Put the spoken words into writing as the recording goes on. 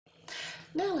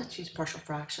Now let's use partial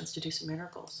fractions to do some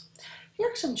integrals. Here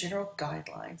are some general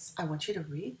guidelines I want you to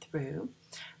read through,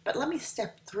 but let me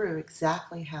step through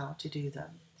exactly how to do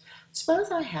them.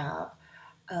 Suppose I have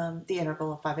the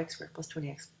integral of 5x squared plus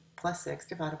 20x plus 6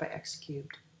 divided by x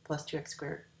cubed plus 2x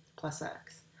squared plus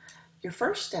x. Your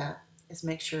first step is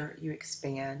make sure you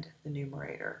expand the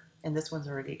numerator, and this one's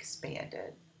already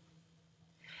expanded.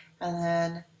 And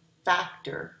then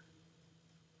factor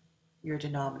your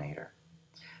denominator.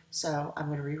 So I'm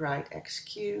going to rewrite x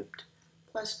cubed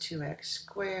plus 2x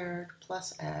squared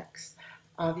plus x.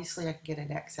 Obviously, I can get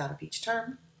an x out of each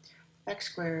term.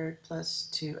 X squared plus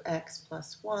 2x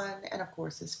plus 1, and of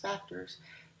course this factors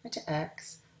into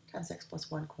x times x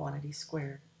plus 1 quantity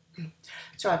squared.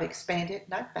 So I've expanded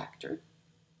and I've factored.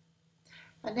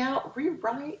 And now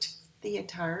rewrite the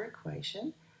entire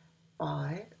equation.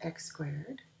 5x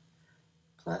squared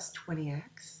plus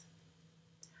 20x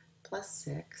plus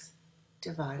 6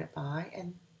 divided by,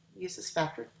 and use this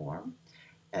factored form,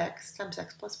 x times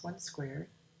x plus 1 squared.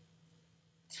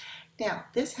 Now,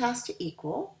 this has to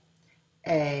equal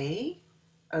a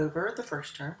over the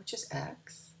first term, which is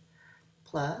x,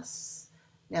 plus,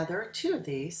 now there are two of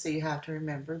these, so you have to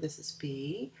remember this is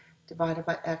b divided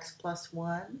by x plus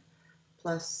 1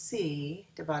 plus c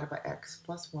divided by x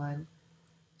plus 1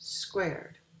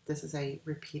 squared. This is a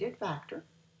repeated factor,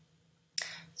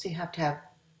 so you have to have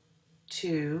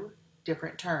two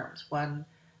different terms, one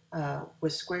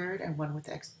with squared and one with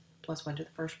x plus 1 to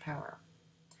the first power.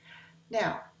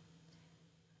 Now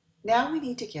we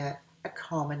need to get a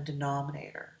common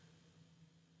denominator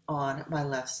on my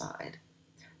left side.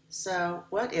 So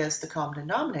what is the common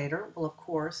denominator? Well, of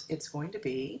course, it's going to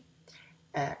be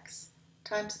x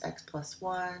times x plus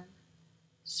 1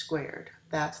 squared.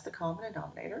 That's the common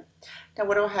denominator. Now,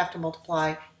 what do I have to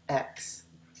multiply x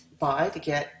by to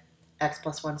get x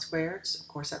plus 1 squared? So of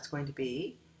course, that's going to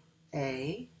be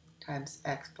a times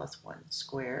x plus 1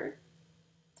 squared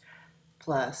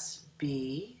plus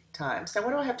b times, now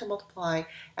what do I have to multiply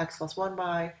x plus 1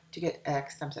 by to get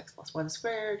x times x plus 1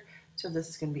 squared? So this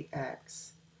is going to be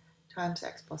x times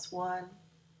x plus 1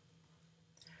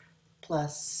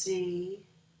 plus c.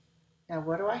 Now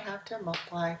what do I have to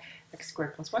multiply x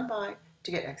squared plus 1 by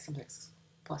to get x times x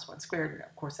plus 1 squared? And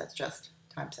of course that's just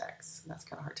times x, and that's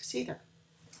kind of hard to see there.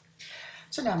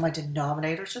 So now my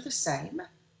denominators are the same.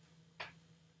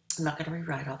 I'm not going to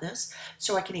rewrite all this,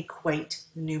 so I can equate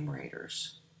the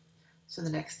numerators. So the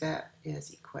next step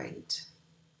is equate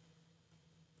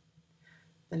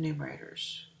the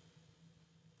numerators.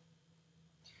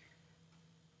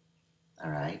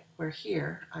 All right, where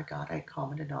here I got a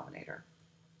common denominator.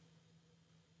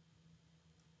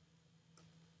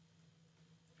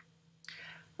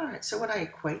 All right, so when I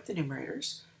equate the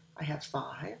numerators, I have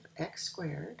 5x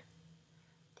squared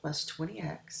plus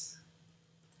 20x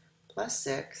plus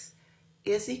 6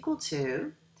 is equal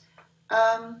to,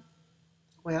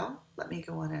 well, let me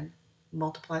go on and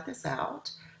multiply this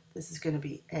out. This is going to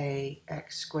be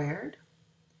ax squared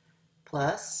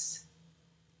plus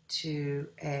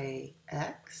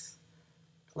 2ax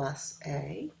plus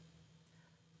a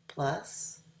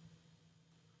plus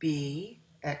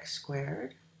bx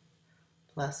squared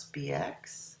plus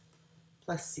bx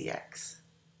plus cx.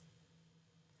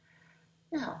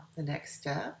 Now, the next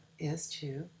step is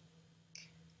to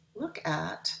look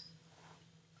at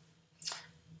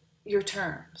your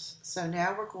terms. So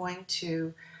now we're going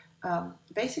to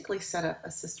basically set up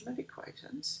a system of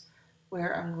equations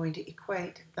where I'm going to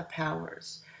equate the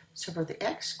powers. So for the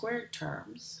x squared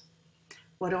terms,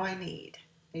 what do I need?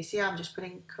 You see I'm just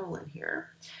putting colon here.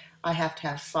 I have to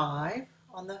have 5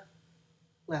 on the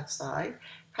left side,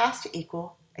 has to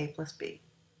equal a plus b.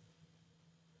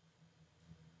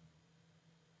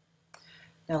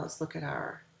 Now let's look at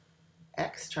our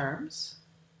x terms.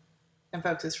 And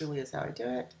folks, this really is how I do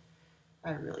it.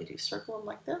 I really do circle them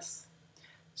like this.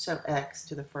 So x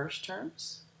to the first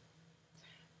terms,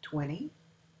 20,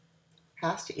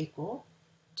 has to equal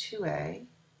 2a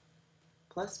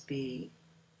plus b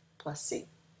plus c.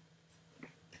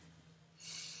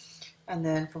 And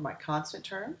then for my constant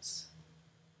terms,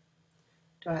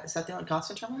 is that the only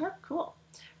constant term I have? Cool.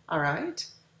 All right,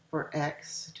 for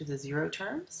x to the 0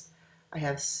 terms, I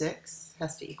have 6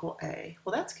 has to equal a.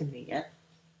 Well, that's convenient.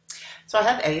 So I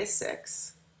have a is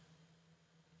 6.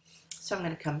 So I'm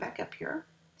going to come back up here,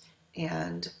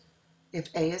 and if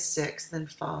a is 6, then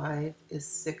 5 is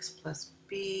 6 plus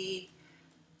b,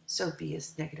 so b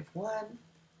is -1.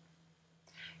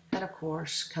 And of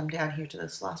course, come down here to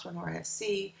this last one where I have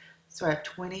c, so I have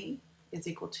 20 is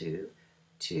equal to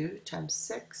 2 times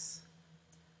 6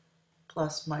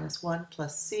 plus -1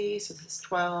 plus c, so this is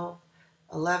 12,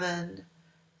 11,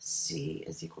 c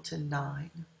is equal to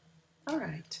 9. All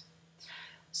right.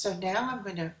 So now I'm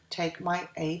going to take my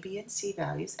a, b, and c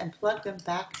values and plug them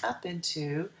back up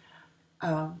into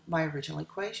my original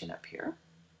equation up here.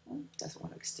 Doesn't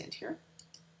want to extend here.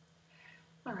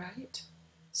 All right.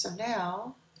 So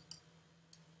now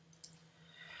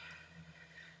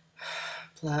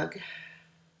plug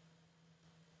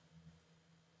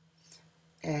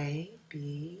a,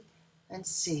 b, and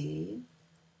c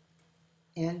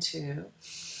into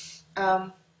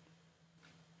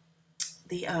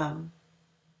the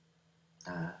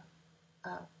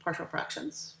partial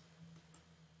fractions.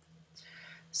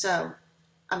 So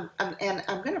I'm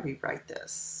going to rewrite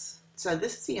this. So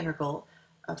this is the integral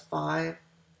of 5x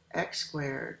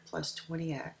squared plus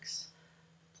 20x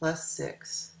plus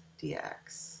 6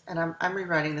 dx. And I'm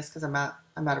rewriting this because I'm out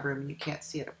of room and you can't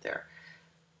see it up there.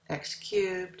 X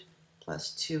cubed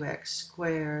plus 2x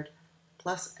squared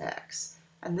plus x.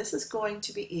 And this is going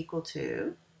to be equal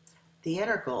to the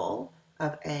integral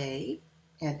of a,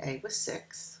 and a was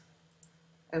 6,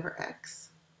 over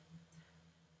x,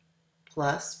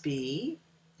 plus b,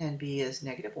 and b is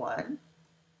negative 1,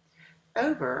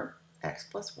 over x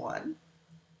plus 1,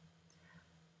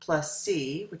 plus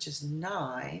c, which is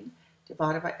 9,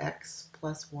 divided by x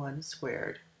plus 1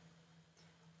 squared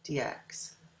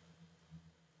dx.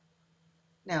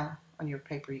 Now, on your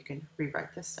paper, you can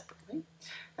rewrite this separately.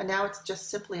 And now it's just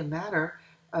simply a matter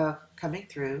of coming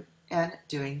through and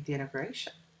doing the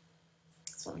integration.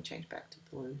 So let me change back to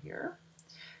blue here.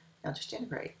 Now just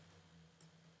integrate.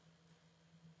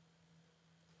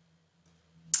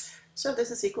 So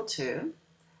this is equal to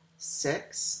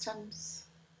 6 times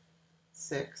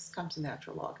the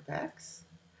natural log of x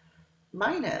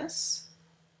minus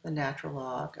the natural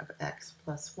log of x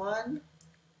plus 1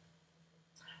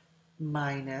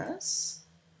 minus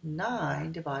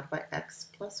 9 divided by x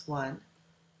plus 1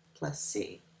 plus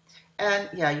c. And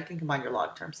yeah, you can combine your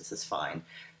log terms. This is fine.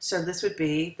 So this would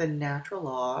be the natural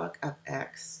log of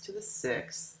x to the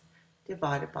 6th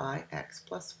divided by x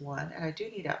plus 1. And I do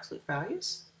need absolute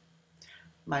values.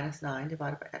 Minus 9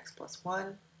 divided by x plus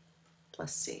 1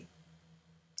 plus c.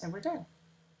 And we're done.